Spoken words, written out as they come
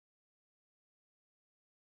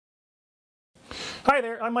Hi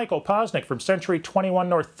there, I'm Michael Poczynek from Century 21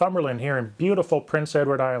 Northumberland here in beautiful Prince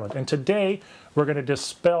Edward Island. And today we're going to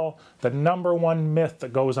dispel the #1 myth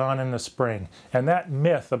that goes on in the spring. And that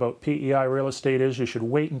myth about p.e.i. real estate is you should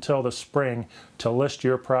wait until the spring to list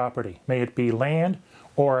your property, may it be land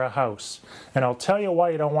or a house. And I'll tell you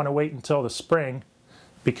why you don't want to wait until the spring,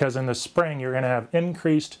 because in the spring you're going to have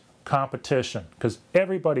increased competition, because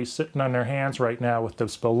everybody's sitting on their hands right now with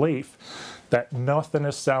this belief that nothing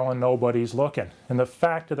is selling, nobody's looking. And the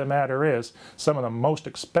fact of the matter is, some of the most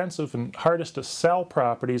expensive and hardest to sell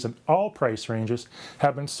properties in all price ranges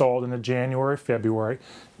have been sold in the January, February.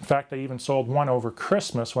 In fact, I even sold one over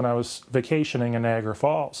Christmas when I was vacationing in Niagara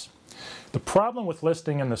Falls. The problem with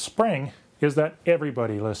listing in the spring is that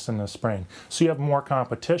everybody lists in the spring, so you have more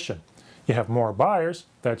competition. You have more buyers,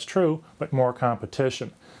 that's true, but more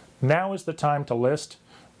competition. Now is the time to list.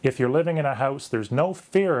 If you're living in a house, there's no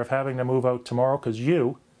fear of having to move out tomorrow, because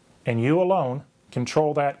you, and you alone,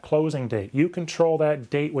 control that closing date. You control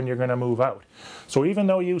that date when you're going to move out. So even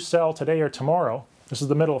though you sell today or tomorrow, this is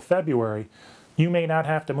the middle of February, you may not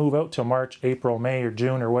have to move out till March, April, May, or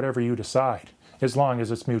June, or whatever you decide, as long as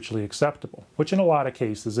it's mutually acceptable, which in a lot of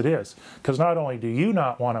cases it is. Because not only do you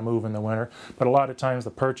not want to move in the winter, but a lot of times the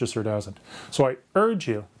purchaser doesn't. So I urge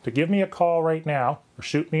you to give me a call right now or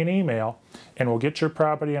shoot me an email, and we'll get your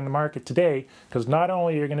property on the market today, because not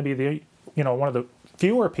only are you going to be the, one of the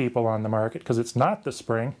fewer people on the market, because it's not the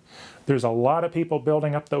spring, there's a lot of people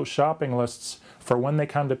building up those shopping lists for when they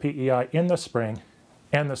come to p.e.i. in the spring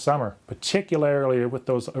and the summer, particularly with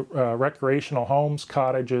those recreational homes,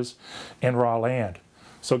 cottages, and raw land.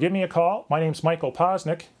 So give me a call. My name's Michael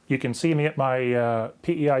Poczynek. You can see me at my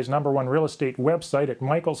p.e.i.'s #1 real estate website at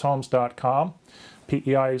michaelshomes.com,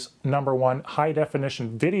 p.e.i.'s #1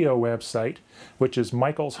 high-definition video website, which is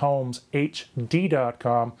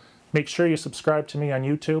michaelshomeshd.com. Make sure you subscribe to me on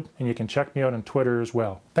YouTube, and you can check me out on Twitter as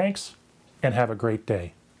well. Thanks, and have a great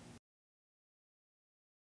day.